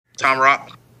Tom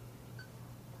Rock.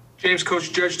 James,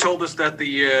 Coach Judge told us that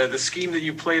the scheme that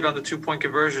you played on the 2-point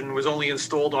conversion was only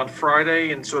installed on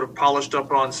Friday and sort of polished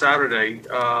up on Saturday.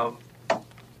 How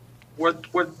did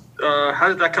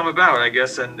that come about, I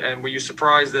guess, and were you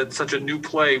surprised that such a new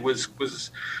play was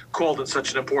called in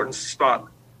such an important spot?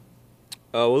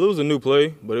 Well, it was a new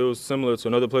play, but it was similar to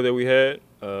another play that we had.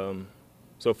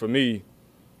 So for me,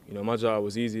 my job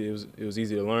was easy. It was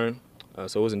easy to learn,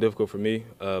 so it wasn't difficult for me.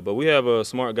 But we have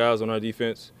smart guys on our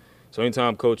defense. So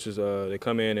anytime coaches they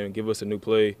come in and give us a new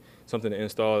play, something to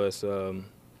install that's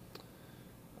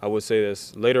I would say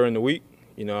that's later in the week,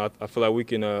 I feel like we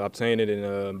can obtain it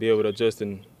and be able to adjust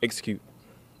and execute.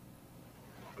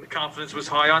 The confidence was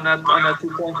high on that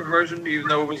 2-point conversion, even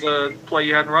though it was a play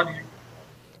you hadn't run?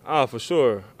 For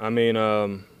sure. I mean,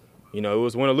 it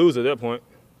was win or lose at that point.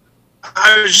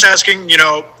 I was just asking,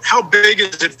 how big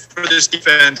is it for this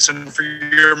defense and for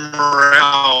your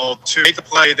morale to make the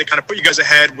play that kind of put you guys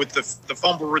ahead with the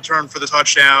fumble return for the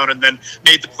touchdown and then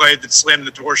made the play that slammed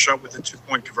the door shut with the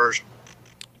 2-point conversion?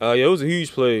 Yeah, it was a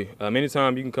huge play.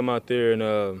 Anytime you can come out there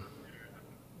and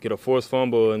get a forced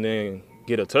fumble and then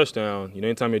get a touchdown,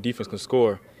 anytime your defense can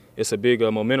score, it's a big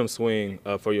momentum swing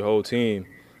for your whole team.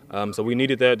 So we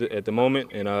needed that at the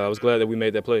moment, and I was glad that we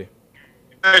made that play.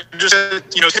 Just,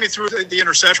 take me through the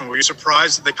interception. Were you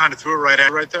surprised that they kind of threw it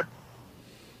right there?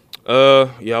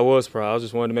 Yeah, I was surprised. I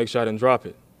just wanted to make sure I didn't drop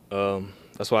it.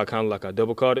 That's why I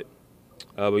double caught it.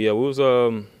 But yeah, we was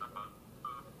in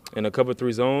a cover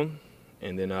 3 zone,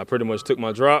 and then I pretty much took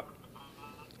my drop,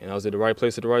 and I was at the right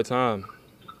place at the right time.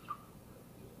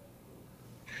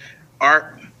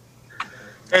 Art.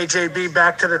 Hey, JB,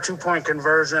 back to the 2-point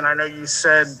conversion. I know you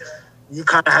said you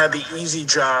kind of had the easy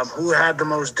job. Who had the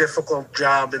most difficult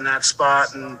job in that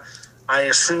spot? And I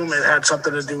assume it had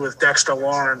something to do with Dexter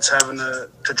Lawrence having to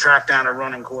track down a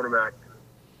running quarterback.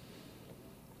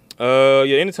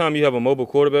 Yeah, anytime you have a mobile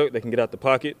quarterback that can get out the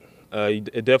pocket,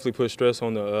 it definitely puts stress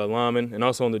on the linemen and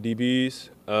also on the DBs.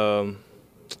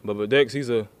 But Dex,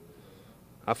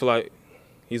 I feel like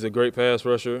he's a great pass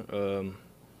rusher,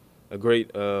 a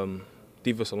great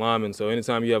defensive lineman. So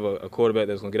anytime you have a quarterback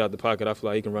that's going to get out the pocket, I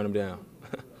feel like he can run him down.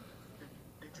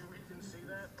 Did you even see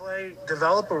that play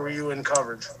develop, or were you in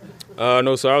coverage?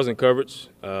 No, sir, I was in coverage.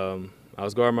 I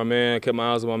was guarding my man, kept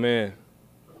my eyes on my man.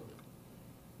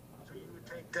 So you would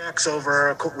take Dex over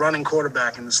a running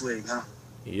quarterback in this league, huh?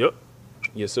 Yep.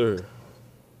 Yes, sir.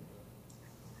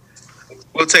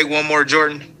 We'll take one more,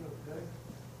 Jordan.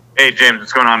 Hey, James,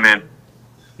 what's going on, man?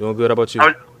 Doing good. How about you?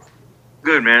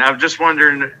 Good, man. I'm just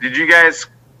wondering, did you guys,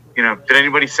 did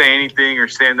anybody say anything or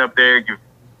stand up there, give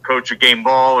coach a game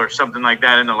ball or something like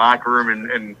that in the locker room?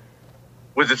 And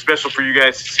was it special for you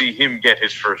guys to see him get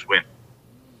his first win?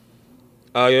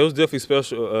 Yeah, it was definitely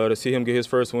special to see him get his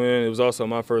first win. It was also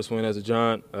my first win as a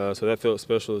Giant, so that felt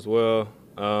special as well.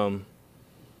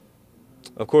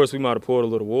 Of course, we might have poured a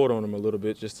little water on him a little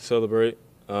bit just to celebrate.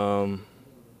 But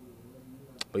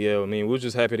yeah, we were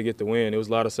just happy to get the win. There was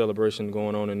a lot of celebration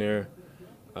going on in there.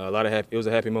 It was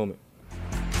a happy moment.